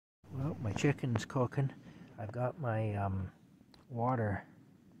my chicken's cooking. I've got my water,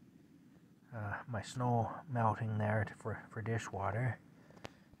 my snow melting there for dishwater.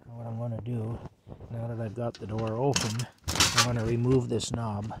 And what I'm going to do, now that I've got the door open, I'm going to remove this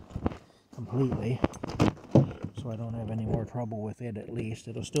knob completely, so I don't have any more trouble with it. At least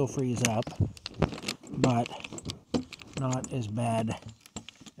it'll still freeze up, but not as bad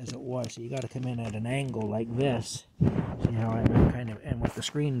as it was. So you got to come in at an angle like this. See how I'm kind of, and with the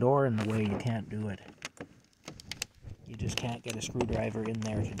screen door in the way, you can't do it. You just can't get a screwdriver in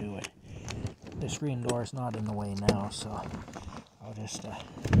there to do it. The screen door is not in the way now, so I'll just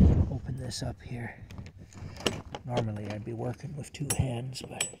open this up here. Normally I'd be working with two hands,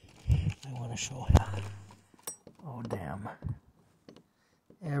 but I want to show you. Oh damn.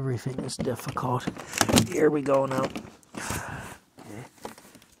 Everything is difficult. Here we go now.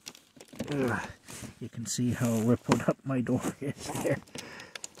 Okay. You can see how rippled up my door is there.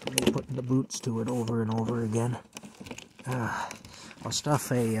 Me putting the boots to it over and over again. I'll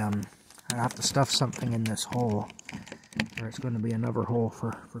stuff I have to stuff something in this hole, or it's going to be another hole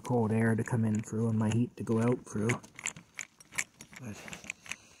for cold air to come in through and my heat to go out through. But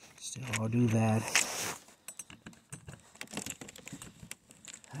still, I'll do that.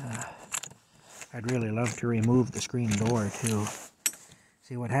 I'd really love to remove the screen door too.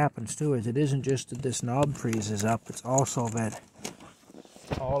 See, what happens too is it isn't just that this knob freezes up, it's also that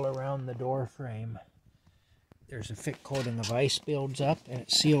all around the door frame there's a thick coating of ice builds up and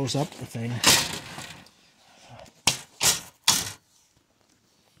it seals up the thing.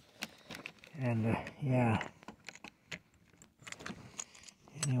 And yeah.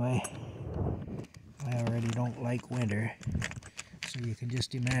 Anyway, I already don't like winter, so you can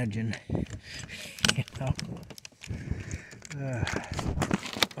just imagine, you know.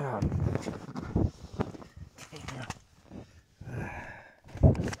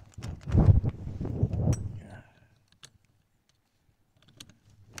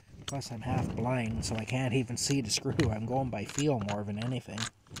 Plus I'm half blind, so I can't even see the screw. I'm going by feel more than anything.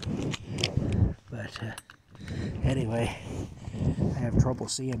 But anyway, I have trouble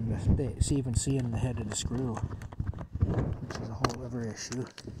seeing the head of the screw, which is a whole other issue.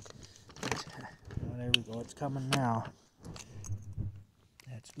 But, well, there we go. It's coming now.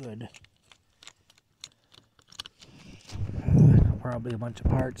 That's good. Probably a bunch of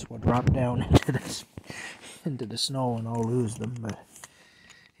parts will drop down into the snow and I'll lose them, but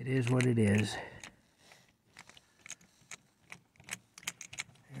it is what it is.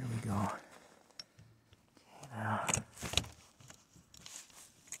 There we go. Okay, now.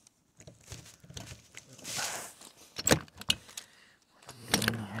 What are we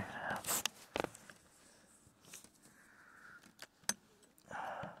doing here now?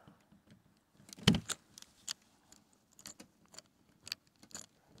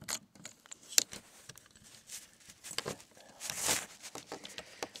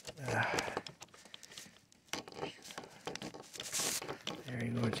 There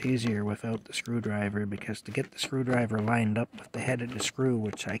you go, it's easier without the screwdriver, because to get the screwdriver lined up with the head of the screw,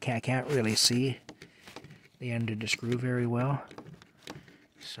 which I can't really see the end of the screw very well,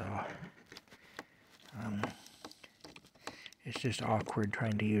 so it's just awkward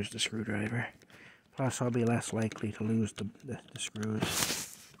trying to use the screwdriver. Plus I'll be less likely to lose the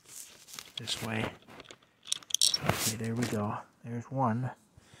screws this way. Okay, there we go. There's one.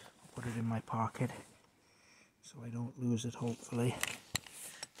 I'll put it in my pocket so I don't lose it, hopefully.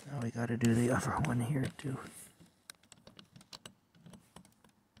 Now we gotta do the other one here too.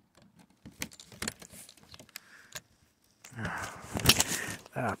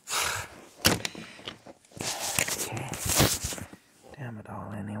 Okay. Damn it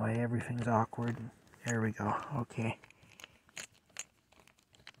all anyway, everything's awkward. There we go, okay.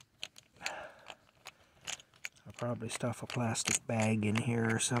 I'll probably stuff a plastic bag in here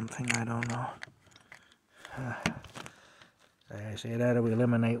or something, I don't know. Like I say, that'll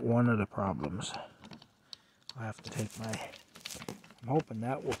eliminate one of the problems. I'll have to take I'm hoping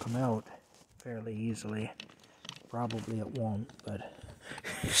that will come out fairly easily. Probably it won't, but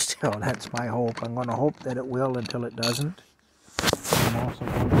still, that's my hope. I'm going to hope that it will until it doesn't. I'm also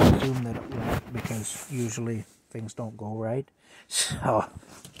going to assume that it won't, because usually things don't go right. So,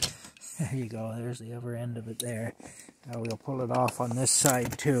 there you go. There's the other end of it there. Now we'll pull it off on this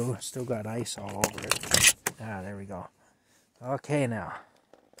side too. Still got ice all over it. There we go. Okay, now.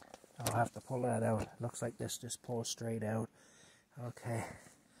 I'll have to pull that out. Looks like this just pulls straight out. Okay.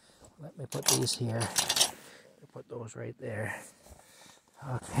 Let me put these here. Put those right there.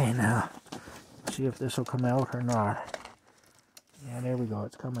 Okay, now. See if this will come out or not. Yeah, there we go.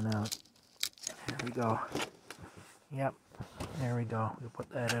 It's coming out. There we go. Yep. There we go. We'll put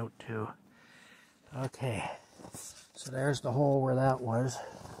that out too. Okay. So there's the hole where that was.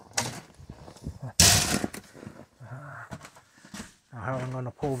 Now how I'm going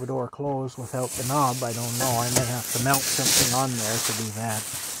to pull the door closed without the knob, I don't know. I may have to mount something on there to do that.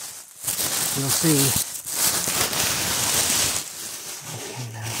 You'll see. Okay,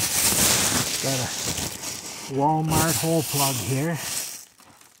 now. Got a Walmart hole plug here. There's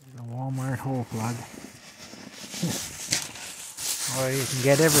a Walmart hole plug. Or you can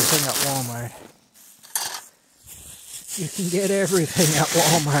get everything at Walmart. You can get everything at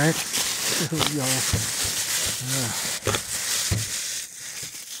Walmart. Here we go.